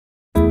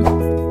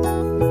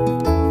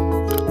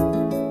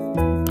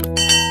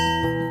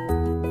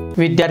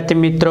विद्यार्थी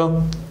मित्रों,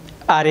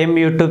 Aryam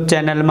YouTube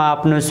channel में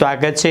आपनु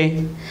स्वागत है।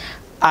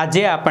 आज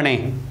आपणे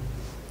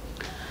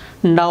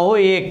नवो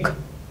एक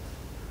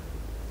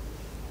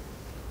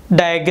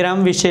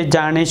डायग्राम विषे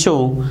जाणीशुं।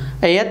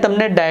 अहींया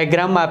तमने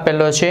डायग्राम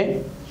आपेलो छे,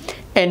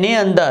 एनी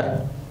अंदर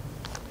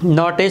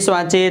नोटिस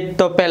वाँचीए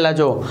तो पहला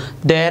जो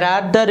there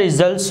are the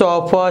results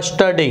of a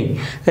study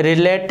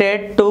related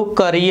to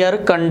career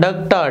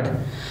conducted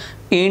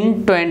in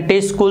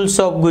 20 schools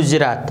of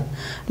Gujarat.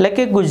 એટલે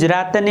કે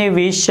ગુજરાતની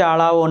 20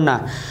 શાળાઓના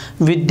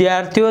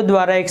વિદ્યાર્થીઓ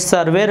દ્વારા એક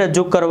સર્વે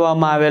રજૂ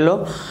કરવામાં આવેલો।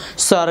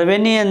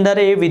 સર્વેની અંદર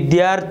એ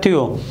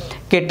વિદ્યાર્થીઓ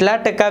કેટલા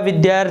ટકા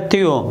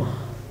વિદ્યાર્થીઓ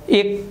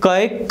એક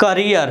કઈ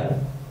કરિયર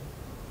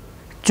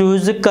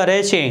ચૂઝ કરે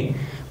છે,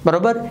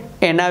 બરાબર,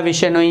 એના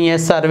વિશેનો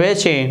અહીંયા સર્વે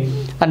છે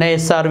અને એ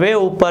સર્વે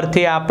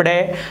ઉપરથી આપણે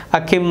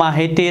આખી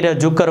માહિતી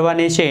રજૂ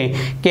કરવાની છે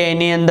કે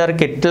એની અંદર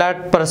કેટલા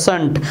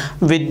 %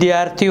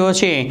 વિદ્યાર્થીઓ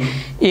છે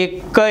એ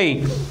કઈ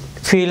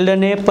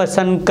ફિલ્ડને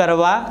પસંદ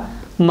કરવા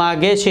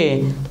માગે છે,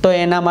 તો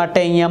એના માટે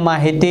અહીંયા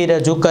માહિતી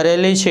રજૂ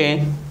કરેલી છે,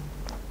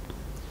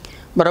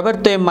 બરાબર।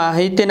 તો એ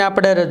માહિતીને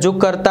આપણે રજૂ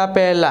કરતા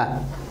પહેલા,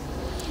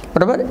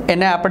 બરાબર,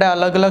 એને આપણે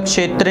અલગ અલગ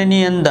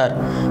ક્ષેત્રની અંદર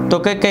તો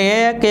કે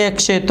કયા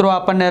ક્ષેત્રો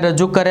આપણને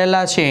રજૂ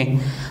કરેલા છે,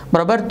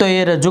 બરાબર। તો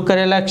એ રજૂ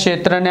કરેલા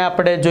ક્ષેત્રને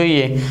આપણે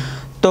જોઈએ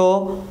તો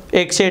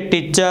એક છે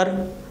teacher,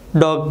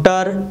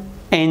 doctor,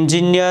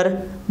 engineer,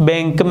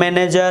 bank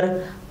manager,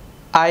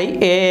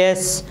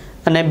 IAS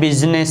અને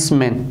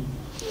બિઝનેસમેન,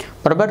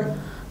 બરાબર।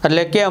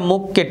 એટલે કે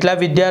અમુક કેટલા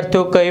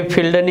વિદ્યાર્થીઓ કઈ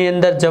ફિલ્ડની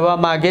અંદર જવા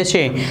માગે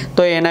છે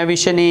તો એના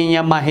વિશેની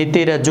અહીંયા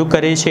માહિતી રજૂ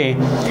કરી છે।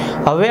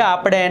 હવે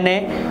આપણે એને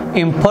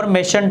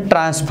ઇન્ફોર્મેશન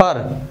ટ્રાન્સફર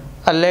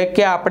એટલે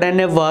કે આપણે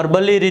એને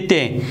વર્બલી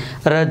રીતે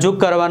રજૂ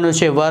કરવાનું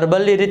છે।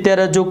 વર્બલી રીતે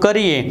રજૂ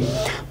કરીએ,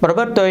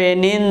 બરાબર, તો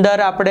એની અંદર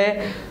આપણે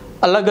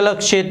અલગ અલગ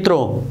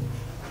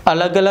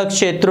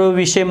ક્ષેત્રો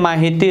વિશે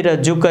માહિતી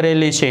રજૂ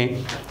કરેલી છે,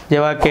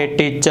 જેવા કે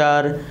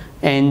ટીચર,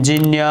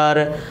 એન્જિનિયર,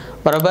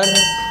 બરાબર,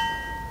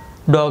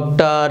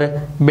 ડૉક્ટર,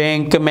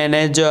 બેંક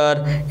મેનેજર,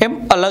 એમ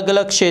અલગ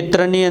અલગ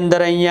ક્ષેત્રની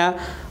અંદર અહીંયા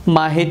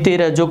માહિતી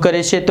રજૂ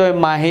કરી છે। તો એ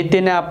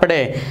માહિતીને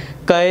આપણે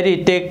કઈ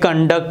રીતે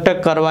કંડક્ટ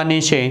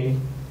કરવાની છે,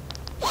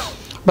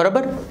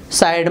 બરાબર।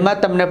 સાઈડમાં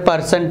તમને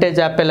પર્સન્ટેજ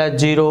આપેલા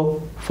 0,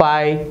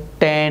 5,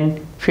 10,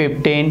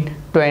 15,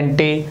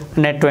 20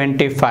 અને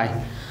 25।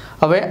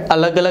 હવે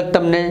અલગ અલગ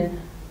તમને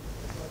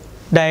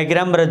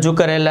ડાયગ્રામ રજૂ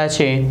કરેલા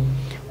છે,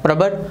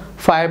 બરાબર।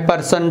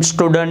 5%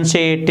 સ્ટુડન્ટ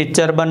છે એ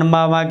ટીચર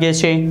બનવા માગે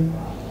છે,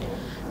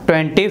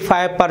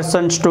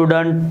 25%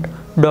 સ્ટુડન્ટ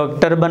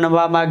ડૉક્ટર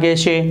બનવા માગે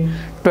છે,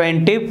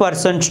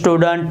 20%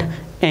 સ્ટુડન્ટ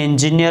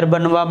એન્જિનિયર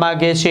બનવા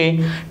માગે છે,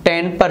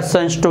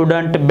 10%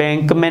 સ્ટુડન્ટ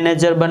બેંક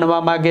મેનેજર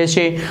બનવા માગે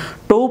છે,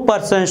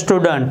 2%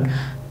 સ્ટુડન્ટ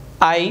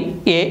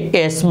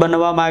IAS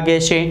બનવા માગે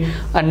છે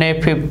અને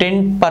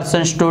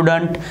 15%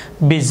 સ્ટુડન્ટ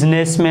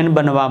બિઝનેસમેન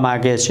બનવા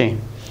માગે છે,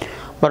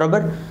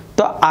 બરાબર।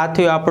 તો આ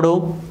થયું આપણું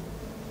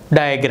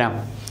ડાયગ્રામ।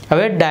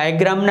 હવે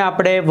ડાયગ્રામને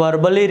આપણે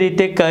વર્બલી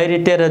રીતે કઈ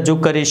રીતે રજૂ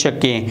કરી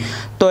શકીએ,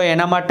 તો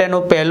એના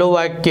માટેનું પહેલું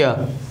વાક્ય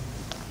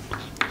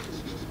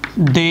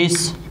this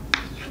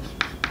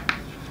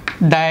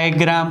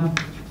diagram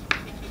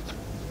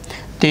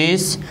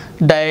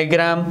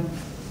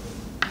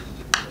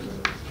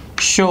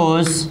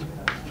shows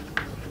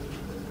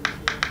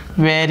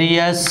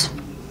various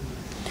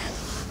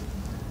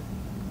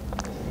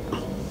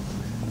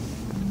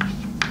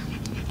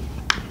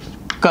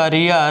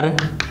career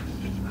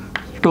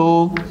to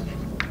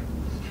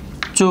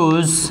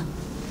choose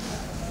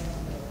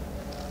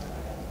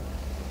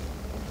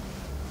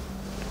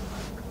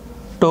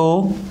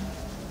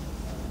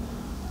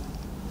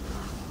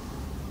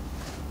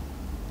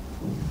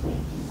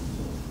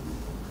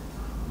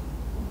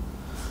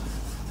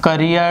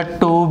career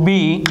to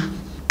be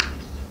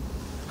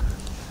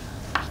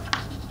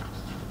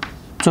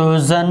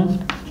chosen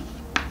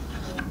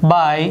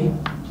by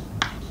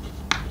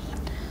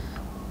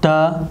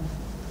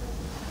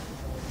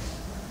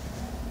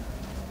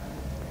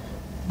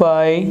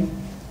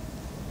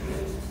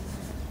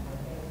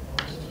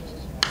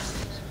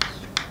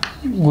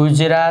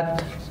Gujarat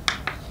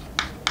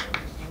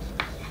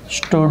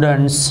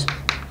students,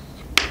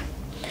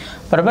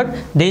 बराबर।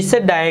 This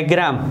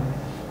diagram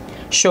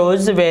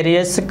shows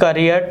various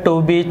career to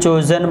be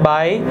chosen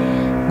by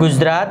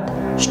Gujarat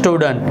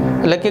student,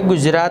 એટલે કે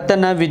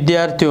ગુજરાતના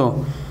વિદ્યાર્થીઓ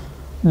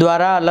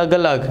દ્વારા અલગ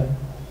અલગ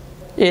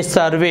એ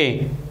સર્વે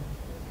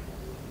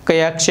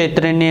કયા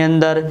ક્ષેત્રની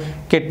અંદર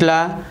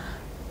કેટલા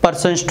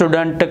 %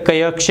 સ્ટુડન્ટ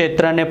કયા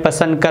ક્ષેત્રને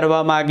પસંદ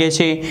કરવા માગે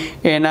છે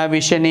એના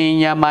વિશેની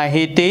અહીંયા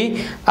માહિતી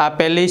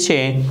આપેલી છે,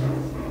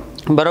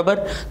 બરાબર।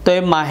 તો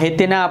એ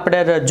માહિતીને આપણે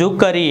રજૂ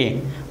કરીએ,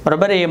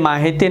 બરાબર, એ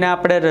માહિતીને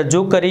આપણે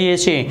રજૂ કરીએ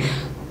છીએ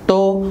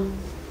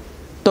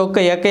તો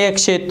કયા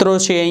ક્ષેત્રો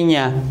છે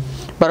અહીંયા,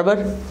 બરાબર।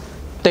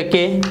 તો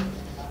કે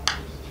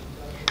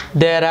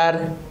દેર આર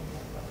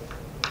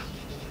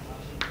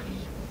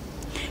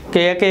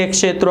કયા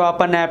ક્ષેત્રો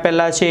આપણને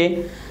આપેલા છે,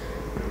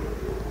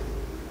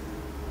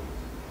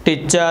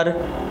 teacher,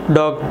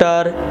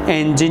 doctor,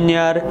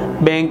 engineer,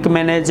 bank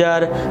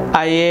manager,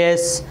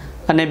 IAS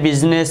અને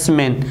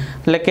બિઝનેસમેન,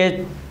 એટલે કે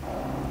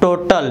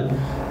ટોટલ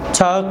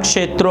 6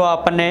 ક્ષેત્રો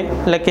આપણને,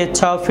 એટલે કે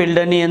 6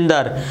 ફિલ્ડની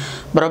અંદર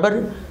બરાબર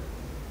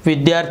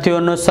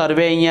વિદ્યાર્થીઓનો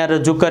સર્વે અહીંયા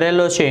રજૂ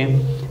કરેલો છે.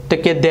 તો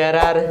કે there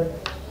are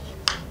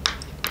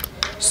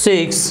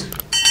 6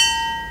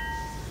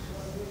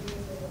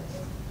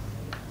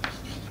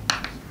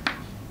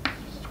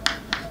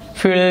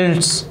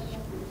 fields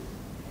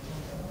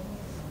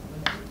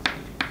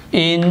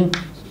in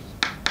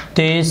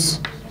this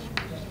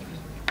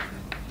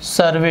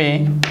survey.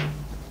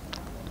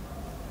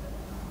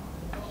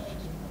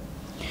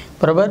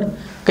 બરાબર,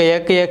 કયા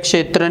કયા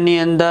ક્ષેત્રની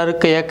અંદર,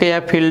 કયા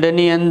કયા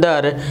ફિલ્ડની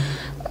અંદર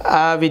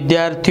આ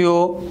વિદ્યાર્થીઓ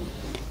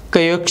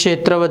કયો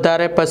ક્ષેત્ર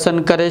વધારે પસંદ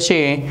કરે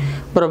છે.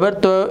 બરાબર,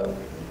 તો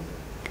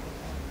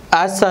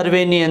આ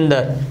સર્વેની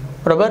અંદર,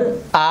 બરાબર,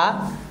 આ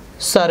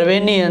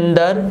સર્વેની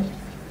અંદર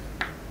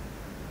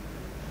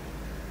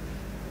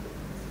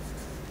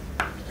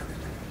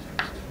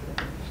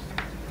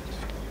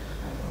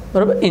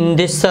બરાબર ઇન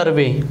ધીસ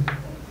સર્વે.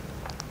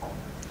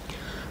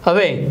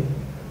 હવે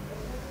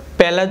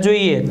પહેલા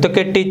જોઈએ તો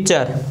કે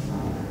ટીચર,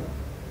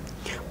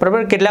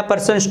 બરાબર, કેટલા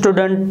 %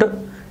 સ્ટુડન્ટ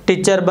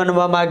ટીચર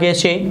બનવા માગે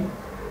છે?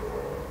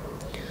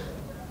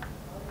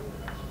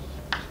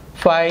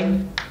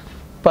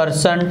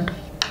 5%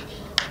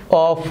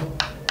 of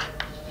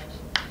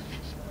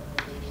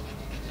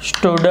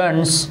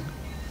students,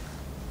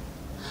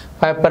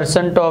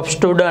 5% of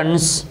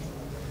students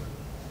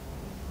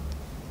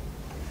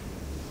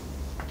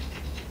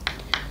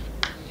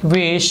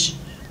wish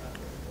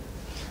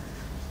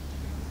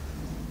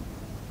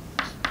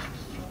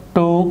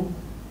to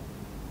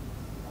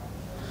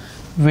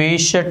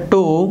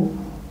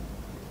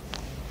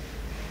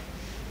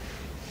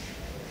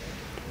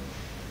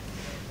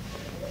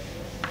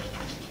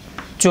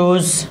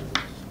choose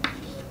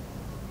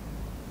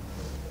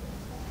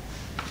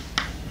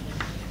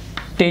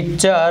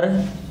teacher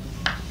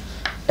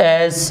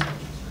as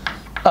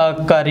a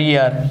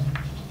career.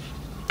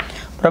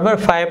 બરાબર,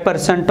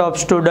 5% of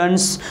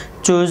students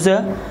choose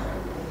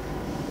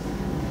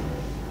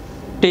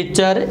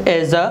teacher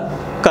as a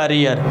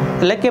career,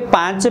 એટલે કે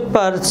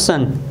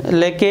 5%,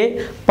 એટલે કે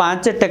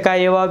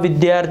 5% એવા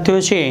વિદ્યાર્થીઓ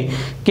છે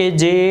કે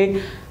જે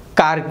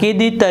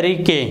કારકિર્દી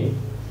તરીકે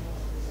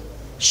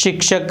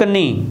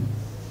શિક્ષકની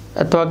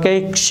અથવા કે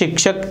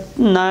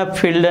શિક્ષકના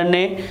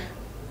ફિલ્ડને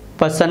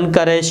પસંદ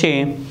કરે છે.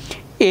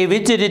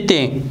 એવી જ રીતે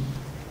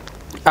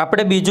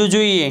આપણે બીજું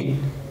જોઈએ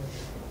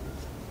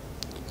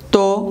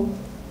તો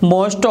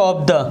most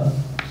of the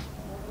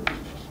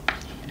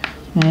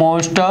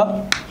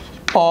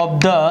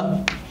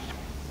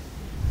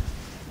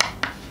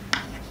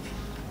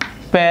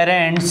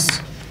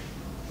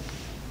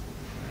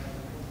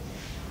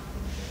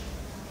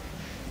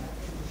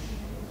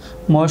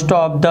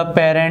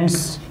parents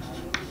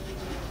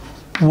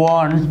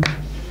want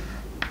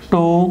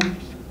to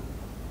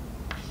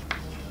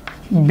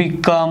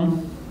become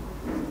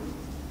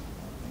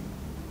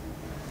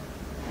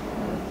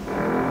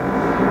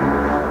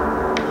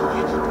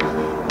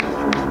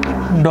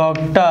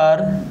doctor.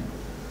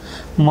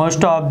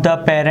 Most of the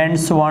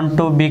parents want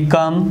to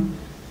become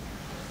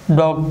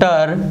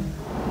doctor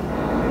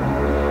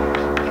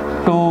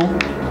to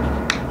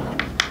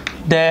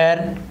their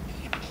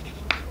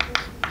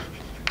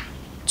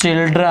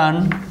children.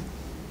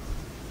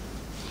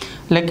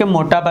 એટલે કે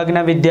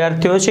મોટાભાગના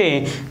વિદ્યાર્થીઓ છે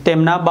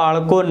તેમના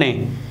બાળકોને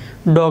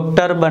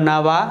ડૉક્ટર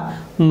બનાવવા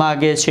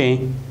માગે છે.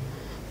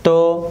 તો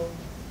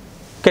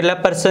કેટલા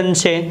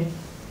 % છે?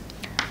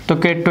 તો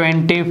કે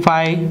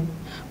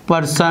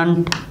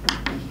 25%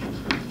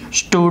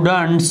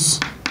 students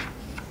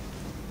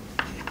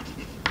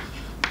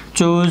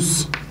choose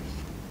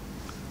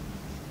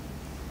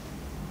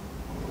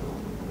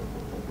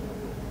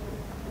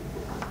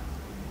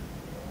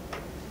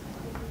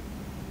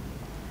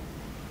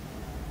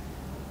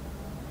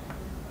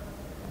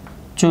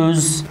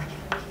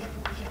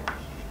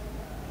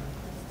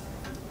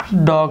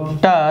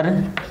doctor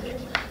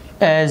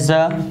as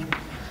a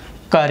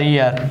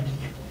career.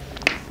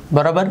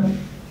 બરાબર,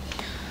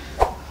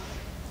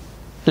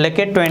 એટલે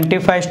કે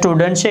 25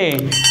 સ્ટુડન્ટ છે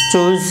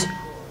choose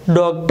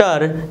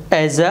doctor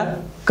as a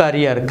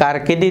career,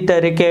 કારકિર્દી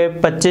તરીકે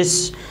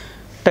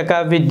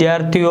 25%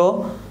 વિદ્યાર્થીઓ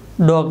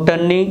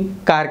ડૉક્ટરની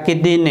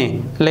કારકિર્દીને,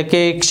 એટલે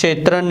કે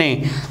ક્ષેત્રને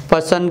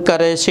પસંદ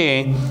કરે છે.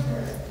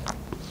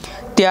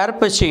 ત્યાર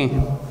પછી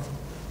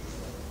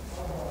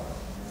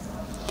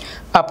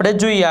આપણે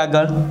જોઈએ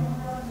આગળ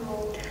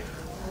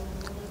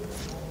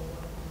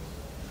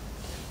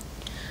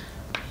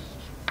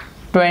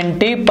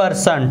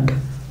 20%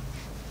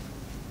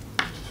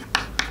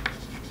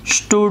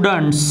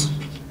 students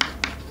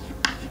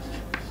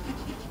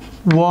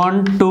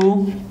want to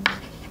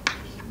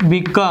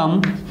become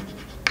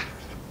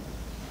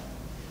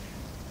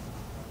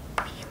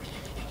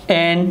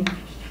an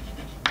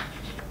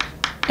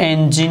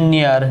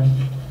engineer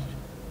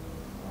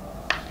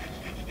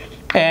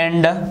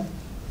and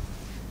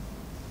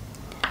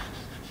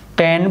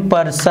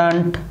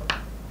 10%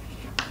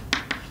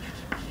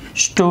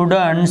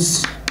 students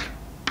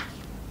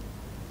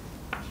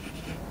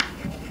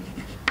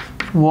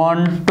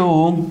want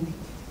to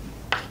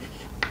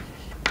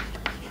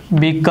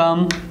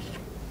become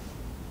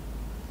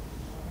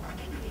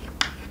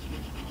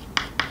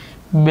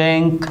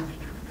bank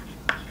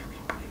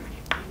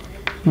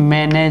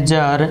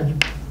manager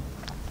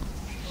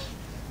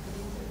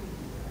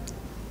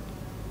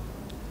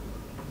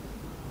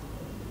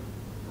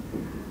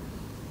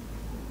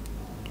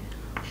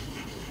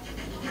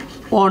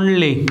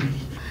only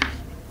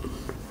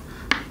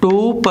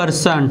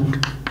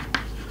 2%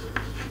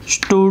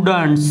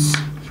 students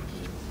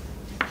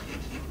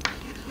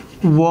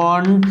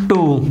want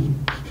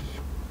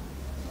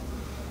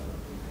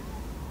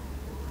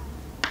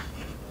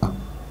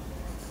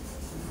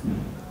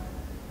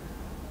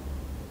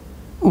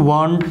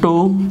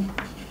to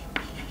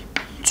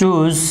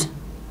choose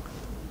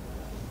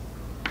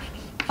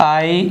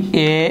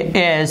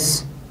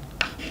IAS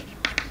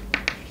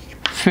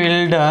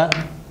field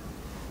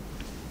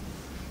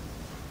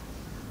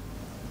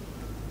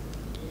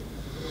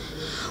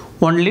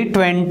only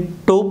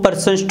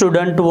 2%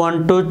 student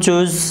want to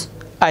choose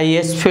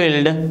IAS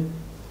field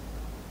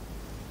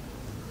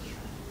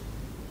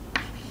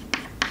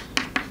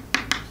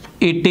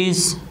it is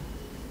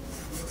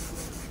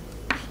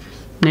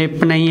ने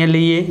પણ અહીંયા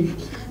લઈએ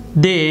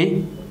દે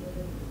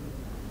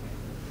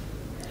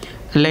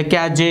એટલે કે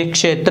આ જે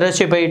ક્ષેત્ર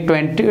છે ભાઈ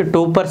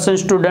 2%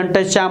 સ્ટુડન્ટ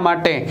શા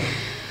માટે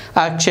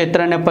આ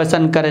ક્ષેત્રને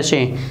પસંદ કરે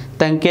છે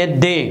કારણ કે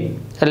દે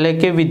એટલે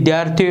કે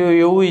વિદ્યાર્થીઓ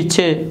એવું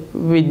ઈચ્છે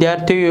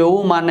વિદ્યાર્થીઓ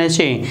એવું માને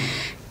છે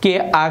કે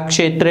આ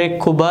ક્ષેત્ર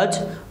ખૂબ જ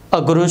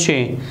અઘરું છે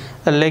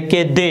એટલે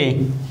કે દે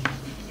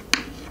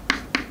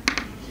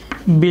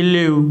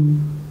believe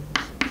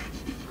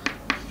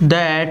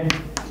that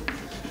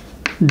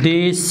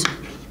this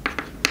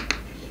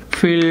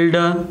field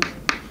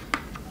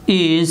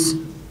is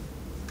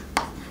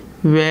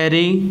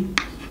very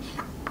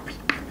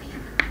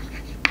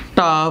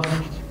tough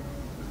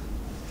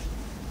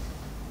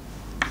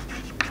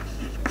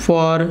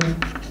for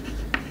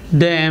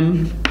them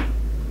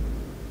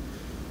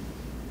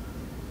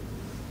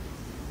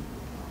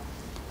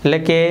એટલે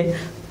કે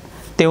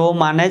તેઓ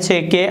માને છે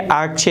કે આ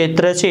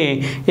ક્ષેત્ર છે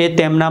એ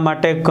તેમના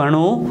માટે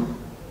ઘણું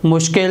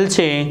મુશ્કેલ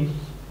છે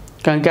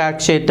કારણ કે આ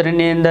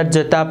ક્ષેત્રની અંદર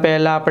જતાં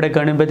પહેલાં આપણે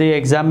ઘણી બધી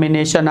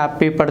એક્ઝામિનેશન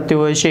આપવી પડતી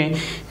હોય છે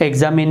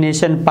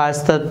એક્ઝામિનેશન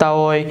પાસ થતા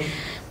હોય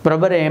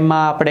બરાબર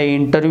એમાં આપણે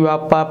ઇન્ટરવ્યૂ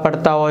આપવા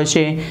પડતા હોય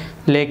છે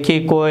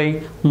લેખિક હોય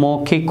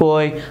મૌખિક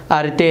હોય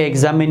આ રીતે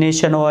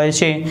એક્ઝામિનેશન હોય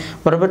છે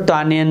બરાબર તો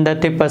આની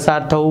અંદરથી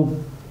પસાર થવું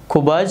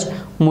ખૂબ જ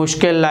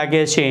મુશ્કેલ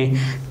લાગે છે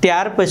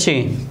ત્યાર પછી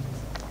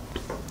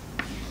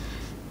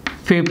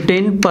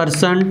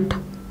 15%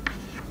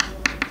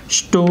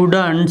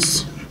 students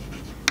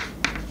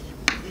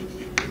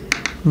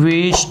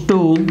wish to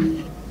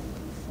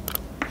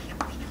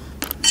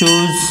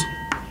choose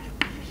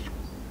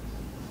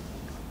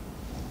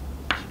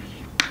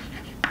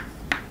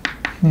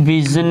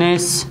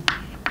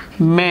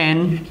businessman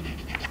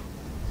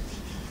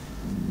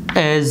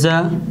as a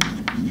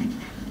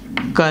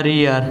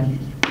career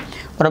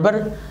બરાબર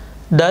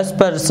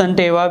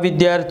 10% એવા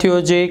વિદ્યાર્થીઓ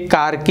જે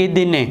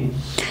કારકિર્દીને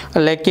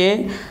એટલે કે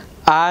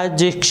આ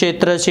જે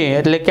ક્ષેત્ર છે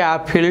એટલે કે આ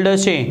ફિલ્ડ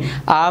છે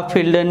આ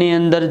ફિલ્ડની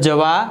અંદર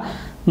જવા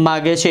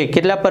માગે છે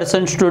કેટલા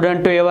પરસન્ટ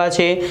સ્ટુડન્ટો એવા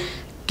છે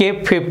કે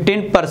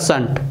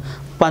 15%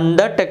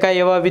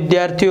 15% એવા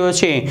વિદ્યાર્થીઓ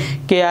છે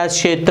કે આ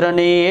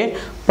ક્ષેત્રને એ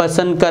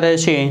પસંદ કરે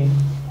છે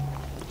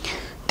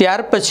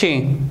ત્યાર પછી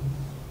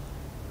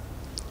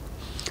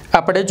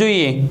આપણે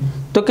જોઈએ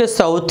તો કે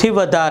સૌથી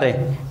વધારે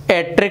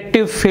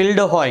એટ્રેક્ટિવ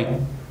ફિલ્ડ હોય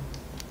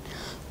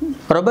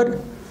બરાબર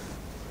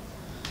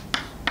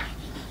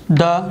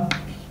the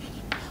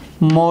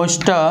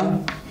most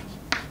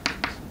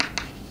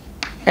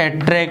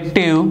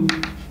attractive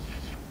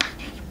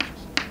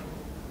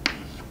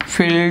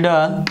field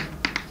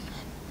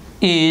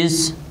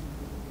is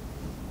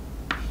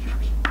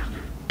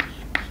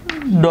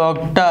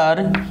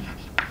doctor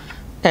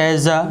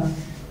as a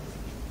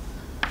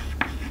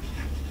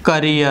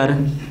career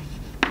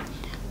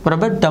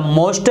બરાબર the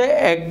most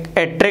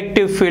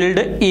attractive field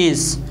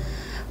is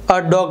a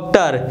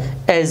doctor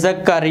as a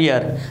career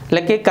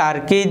એટલે કે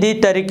કારકિર્દી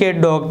તરીકે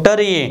ડોક્ટર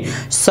એ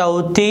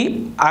સૌથી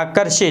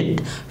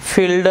આકર્ષિત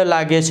ફિલ્ડ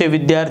લાગે છે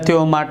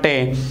વિદ્યાર્થીઓ માટે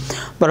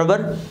બરાબર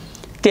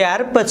ત્યાર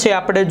પછી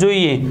આપણે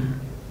જોઈએ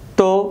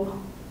તો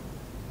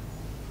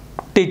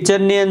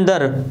ટીચરની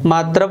અંદર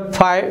માત્ર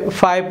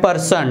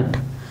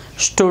 5%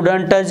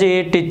 સ્ટુડન્ટ જ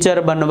એ ટીચર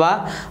બનવા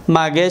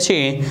માગે છે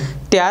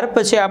ત્યાર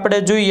પછી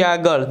આપણે જોઈએ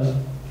આગળ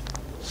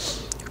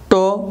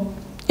તો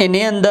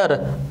એની અંદર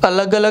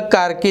અલગ અલગ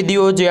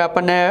કારકિર્દીઓ જે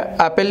આપણને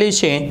આપેલી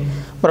છે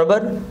બરાબર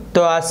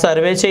તો આ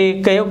સર્વે છે એ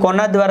કયો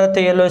કોના દ્વારા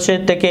થયેલો છે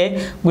તો કે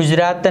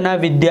ગુજરાતના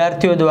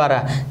વિદ્યાર્થીઓ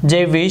દ્વારા જે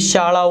 20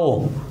 શાળાઓ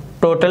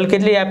ટોટલ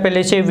કેટલી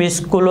આપેલી છે 20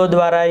 સ્કૂલો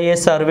દ્વારા એ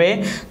સર્વે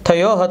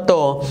થયો હતો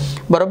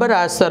બરાબર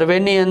આ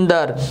સર્વેની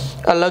અંદર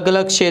અલગ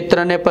અલગ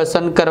ક્ષેત્રને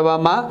પસંદ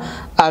કરવામાં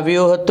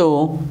આવ્યું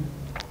હતું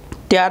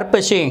ત્યાર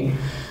પછી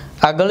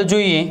આગળ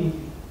જોઈએ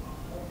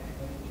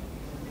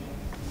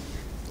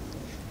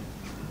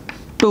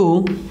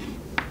to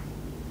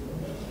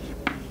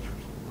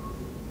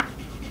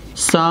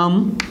sum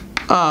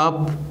up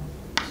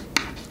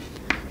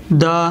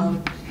the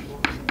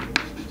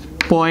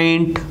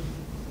point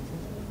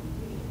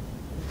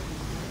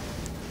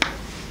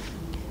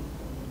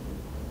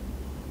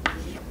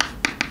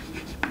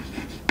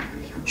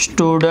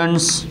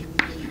students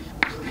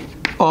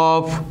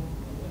of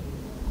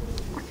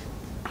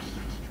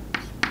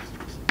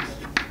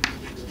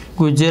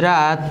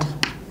Gujarat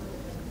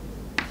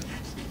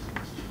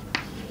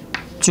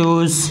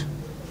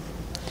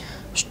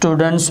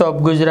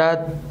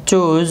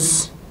choose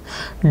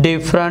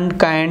different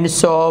kinds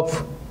of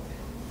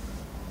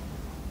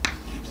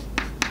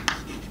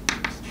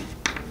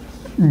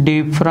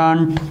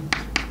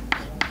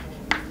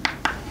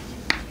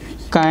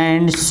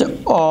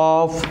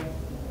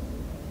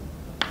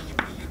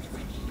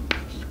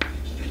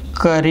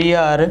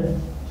career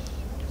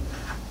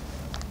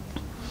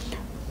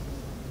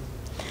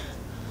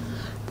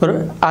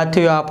આ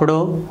થયો આપણો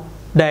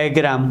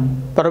ડાયાગ્રામ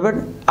બરાબર।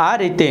 આ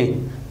રીતે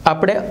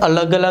આપણે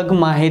અલગ અલગ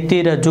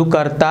માહિતી રજૂ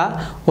કરતા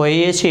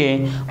હોઈએ છીએ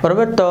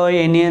બરાબર। તો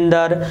એની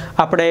અંદર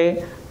આપણે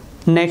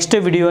નેક્સ્ટ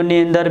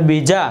વિડીયોની અંદર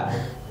બીજા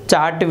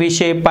ચાર્ટ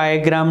વિશે,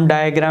 પાયગ્રામ,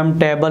 ડાયાગ્રામ,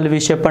 ટેબલ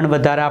વિશે પણ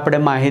વધારે આપણે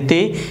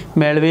માહિતી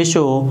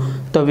મેળવીશું।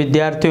 તો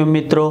વિદ્યાર્થીઓ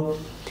મિત્રો,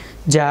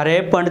 જ્યારે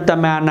પણ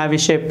તમે આના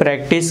વિશે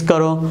પ્રેક્ટિસ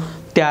કરો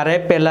ત્યારે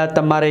પહેલાં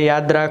તમારે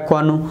યાદ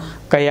રાખવાનું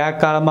કયા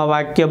કાળમાં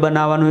વાક્ય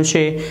બનાવવાનું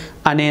છે।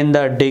 આની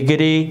અંદર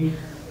ડિગ્રી,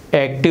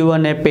 એક્ટિવ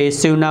અને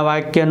પેસિવના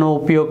વાક્યનો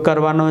ઉપયોગ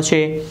કરવાનો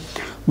છે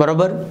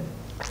બરાબર।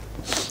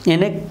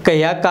 એને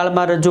કયા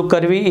કાળમાં રજૂ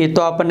કરવી એ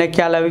તો આપણને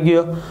ખ્યાલ આવી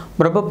ગયો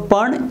બરાબર।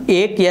 પણ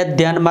એક યાદ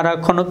ધ્યાનમાં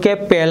રાખવાનું કે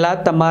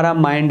પહેલાં તમારા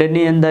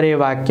માઇન્ડની અંદર એ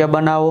વાક્ય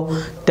બનાવો,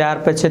 ત્યાર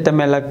પછી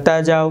તમે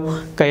લખતા જાઓ,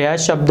 કયા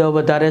શબ્દો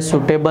વધારે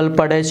સુટેબલ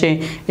પડે છે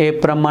એ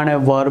પ્રમાણે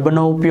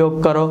વર્બનો ઉપયોગ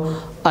કરો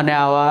અને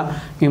આવા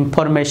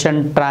ઇન્ફોર્મેશન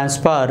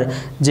ટ્રાન્સફર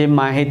જે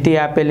માહિતી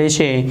આપેલી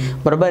છે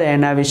બરાબર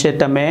એના વિશે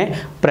તમે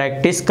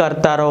પ્રેક્ટિસ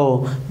કરતા રહો,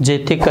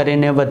 જેથી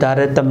કરીને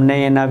વધારે તમને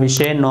એના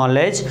વિશે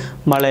નોલેજ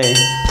મળે।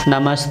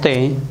 નમસ્તે।